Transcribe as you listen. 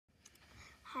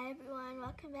Hi everyone,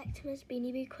 welcome back to Miss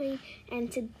Beanie Boo Queen,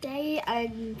 and today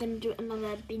I'm going to do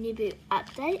another Beanie Boo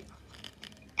update,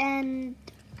 and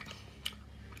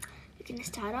we're going to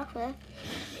start off with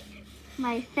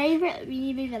my favourite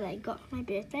Beanie Boo that I got for my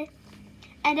birthday,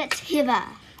 and it's Heather,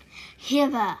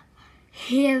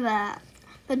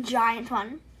 the giant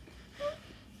one.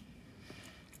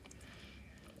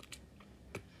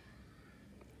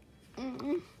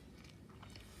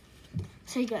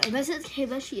 So you go, this is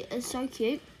Heather, she is so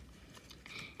cute.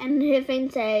 And her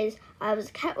thing says, I was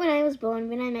a cat when I was born,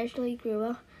 when I naturally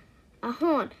grew a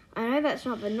horn. I know that's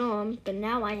not the norm, but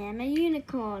now I am a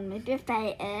unicorn. My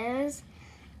birthday is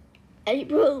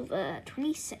April the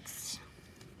 26th.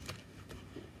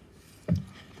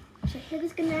 So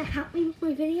Heather's gonna help me with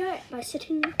my video by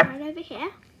sitting right over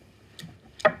here.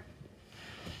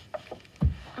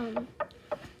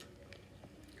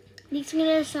 Next I'm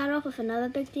gonna start off with another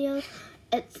big deal.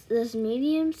 It's this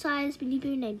medium-sized Beanie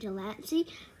Boo named Delancey,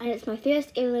 and it's my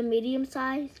first ever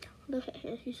medium-sized. Look at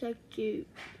her, she's so cute.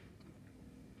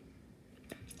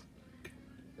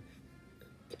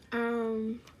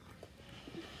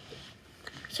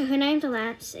 So her name's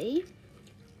Delancey,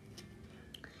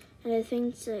 and her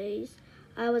thing says,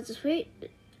 I was a sweet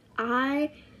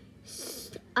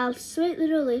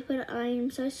little leopard, I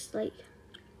am so sleek.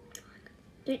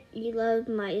 Don't you love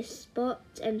my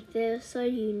spots and feel so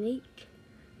unique?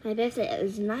 My birthday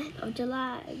is 9th of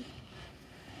July.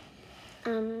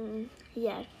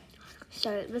 Yeah.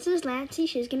 So this is Lancey.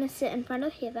 She's gonna sit in front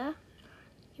of Heather.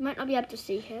 You might not be able to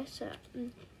see her, so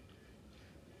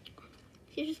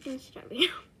she's just gonna sit over here.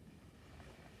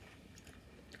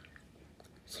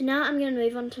 So now I'm gonna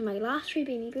move on to my last three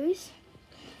Beanie Boos.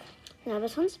 Now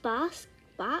this one's Barks,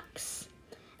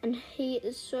 and he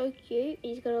is so cute.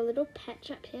 He's got a little patch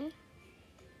up here.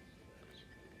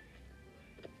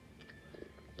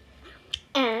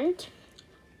 And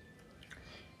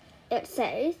it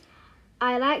says,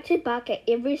 I like to bark at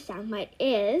every sound. My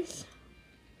ears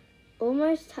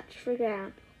almost touch the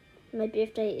ground. My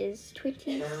birthday is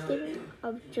 27th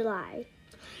of July.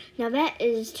 Now that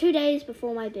is 2 days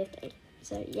before my birthday.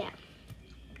 So yeah.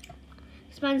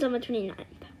 Mine's on the 29th.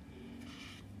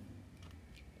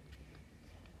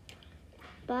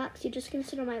 Barks, you're just going to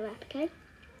sit on my lap, okay?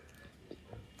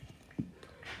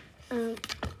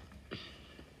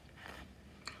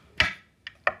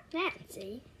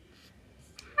 Nancy.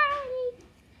 Hi.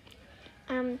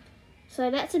 So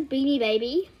that's a Beanie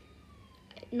Baby.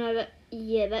 That's not a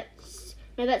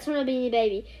Beanie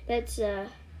Baby. That's a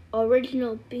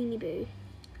original Beanie Boo.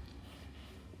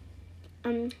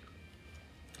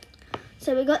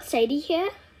 So we got Sadie here.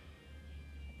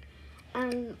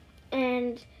 And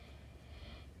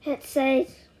it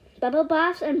says, bubble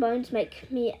baths and bones make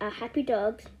me a happy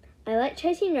dog. I like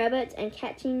chasing rabbits and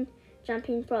catching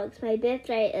jumping frogs. My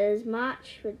birthday is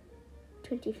March the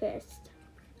 21st.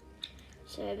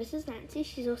 So this is Nancy.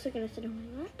 She's also going to sit on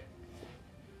my lap.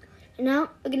 And now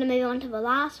we're going to move on to the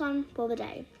last one for the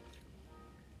day.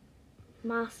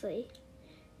 Marcy.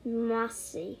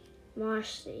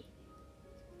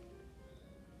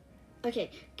 Okay,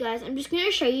 guys, I'm just going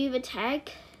to show you the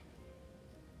tag.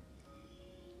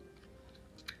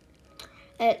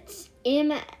 It's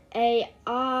MARCEL.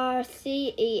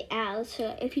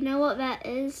 So if you know what that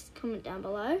is, comment down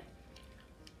below.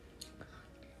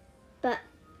 But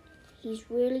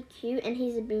he's really cute, and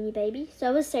he's a Beanie Baby.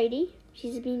 So is Sadie.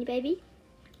 She's a Beanie Baby.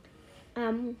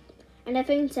 And his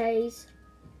thing says,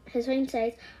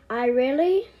 I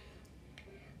really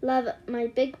love my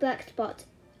big black spots.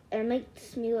 It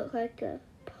makes me look like a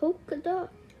polka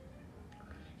dot.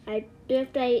 My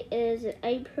birthday is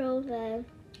April the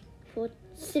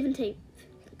 17th.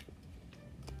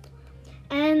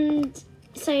 And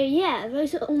so yeah,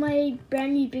 those are all my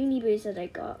brand new Beanie Boos that I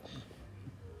got.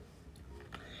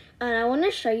 And I want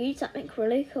to show you something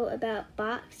really cool about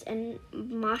Barks and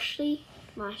Marshly.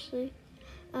 They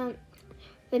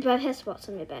both have spots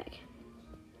on their back.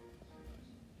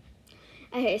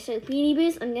 Okay, so Beanie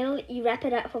Boos, I'm gonna let you wrap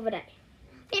it up for the day.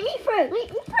 Let me through.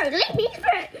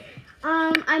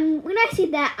 When I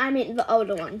said that, I meant the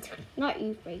older ones, not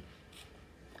you three.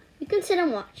 You can sit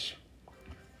and watch.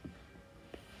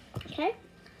 Okay?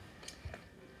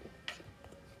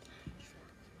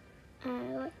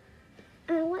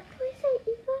 What do we say,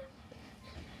 Eva?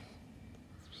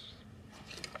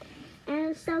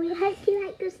 And so we hope you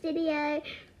like this video.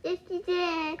 If you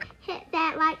did, hit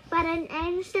that like button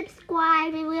and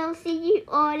subscribe, and we'll see you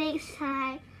all next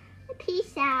time.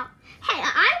 Peace out. Hey,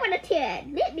 I want a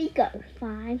turn. Let me go.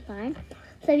 Fine.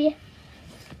 So yeah,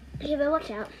 watch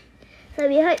out. So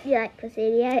we hope you liked this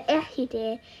video. If you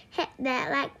did, hit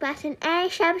that like button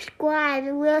and subscribe.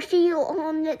 And we'll see you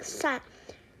on next time.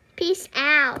 Peace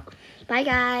out. Bye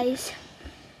guys.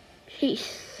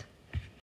 Peace.